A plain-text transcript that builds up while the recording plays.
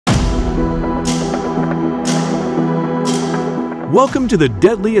Welcome to the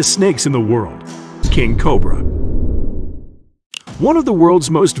deadliest snakes in the world, King Cobra. One of the world's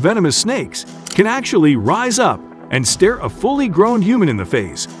most venomous snakes can actually rise up and stare a fully grown human in the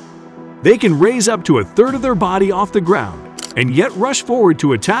face. They can raise up to a third of their body off the ground and yet rush forward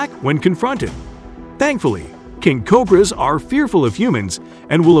to attack when confronted. Thankfully, king cobras are fearful of humans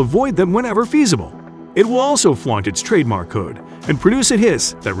and will avoid them whenever feasible. It will also flaunt its trademark code and produce a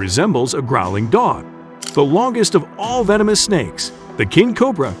hiss that resembles a growling dog. The longest of all venomous snakes, the king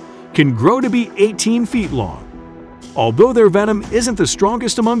cobra, can grow to be 18 feet long. Although their venom isn't the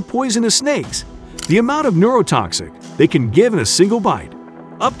strongest among poisonous snakes, the amount of neurotoxic they can give in a single bite,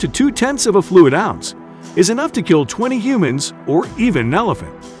 up to 0.2 of a fluid ounce, is enough to kill 20 humans or even an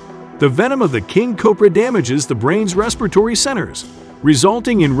elephant. The venom of the king cobra damages the brain's respiratory centers,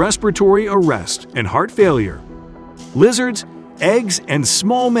 resulting in respiratory arrest and heart failure. Lizards, eggs, and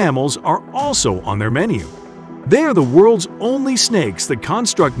small mammals are also on their menu. They are the world's only snakes that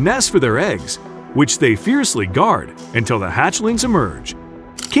construct nests for their eggs, which they fiercely guard until the hatchlings emerge.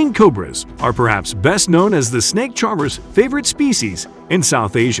 King cobras are perhaps best known as the snake charmer's favorite species in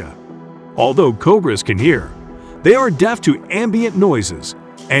South Asia. Although cobras can hear, they are deaf to ambient noises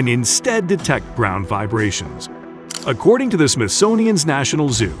and instead detect ground vibrations. According to the Smithsonian's National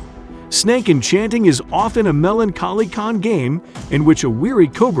Zoo, snake enchanting is often a melancholy con game in which a weary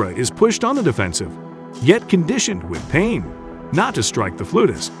cobra is pushed on the defensive, yet conditioned with pain not to strike the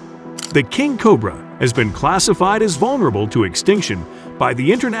flutist. The king cobra has been classified as vulnerable to extinction by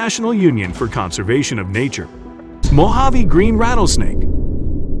the International Union for Conservation of Nature. Mojave green rattlesnake.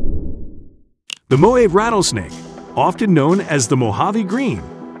 The Mojave rattlesnake, often known as the Mojave green,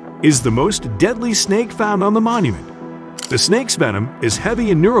 is the most deadly snake found on the monument. The snake's venom is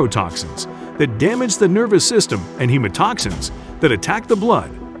heavy in neurotoxins that damage the nervous system and hematoxins that attack the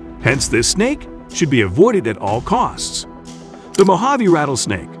blood. Hence, this snake should be avoided at all costs. The Mojave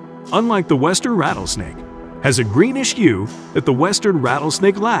rattlesnake, unlike the western rattlesnake, has a greenish hue that the western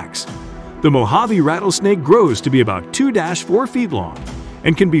rattlesnake lacks. The Mojave rattlesnake grows to be about 2-4 feet long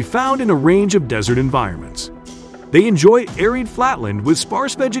and can be found in a range of desert environments. They enjoy arid flatland with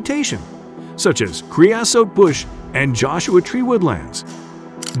sparse vegetation, such as creosote bush and Joshua tree woodlands.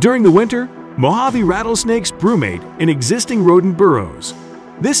 During the winter, Mojave rattlesnakes brumate in existing rodent burrows.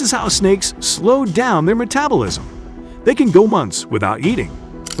 This is how snakes slow down their metabolism. They can go months without eating,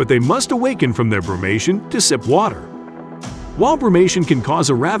 but they must awaken from their brumation to sip water. While brumation can cause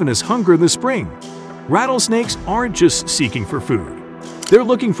a ravenous hunger in the spring, rattlesnakes aren't just seeking for food. They're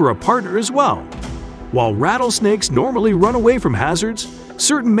looking for a partner as well. While rattlesnakes normally run away from hazards,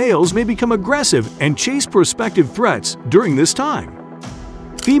 certain males may become aggressive and chase prospective threats during this time.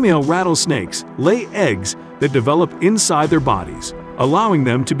 Female rattlesnakes lay eggs that develop inside their bodies, allowing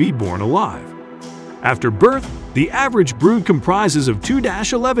them to be born alive. After birth, the average brood comprises of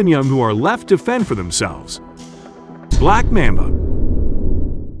 2-11 young who are left to fend for themselves. Black Mamba.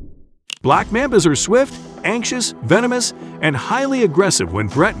 Black Mambas are swift, anxious, venomous, and highly aggressive when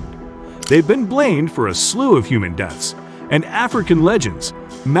threatened. They've been blamed for a slew of human deaths, and African legends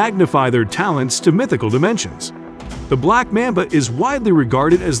magnify their talents to mythical dimensions. The black mamba is widely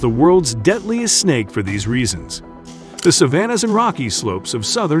regarded as the world's deadliest snake for these reasons. The savannas and rocky slopes of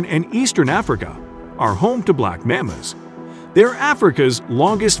southern and eastern Africa are home to black mambas. They're Africa's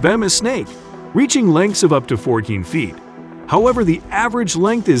longest venomous snake, reaching lengths of up to 14 feet. However, the average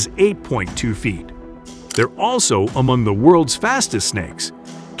length is 8.2 feet. They're also among the world's fastest snakes,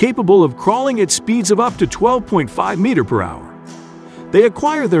 capable of crawling at speeds of up to 12.5 meters per hour. They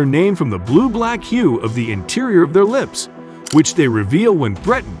acquire their name from the blue-black hue of the interior of their lips, which they reveal when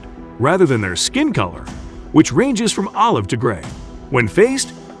threatened, rather than their skin color, which ranges from olive to gray. When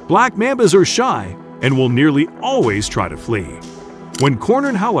faced, black mambas are shy and will nearly always try to flee. When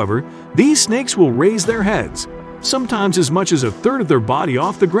cornered, however, these snakes will raise their heads, sometimes as much as a third of their body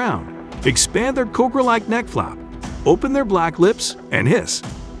off the ground, expand their cobra-like neck flap, open their black lips, and hiss.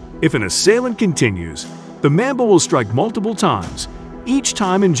 If an assailant continues, the mamba will strike multiple times, each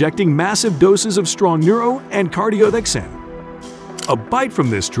time injecting massive doses of strong neuro and cardiotoxin. A bite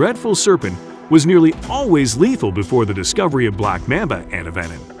from this dreadful serpent was nearly always lethal before the discovery of black mamba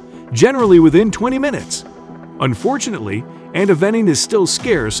antivenin, generally within 20 minutes. Unfortunately, antivenin is still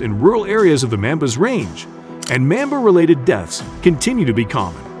scarce in rural areas of the mamba's range, and mamba-related deaths continue to be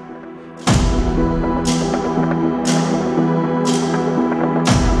common.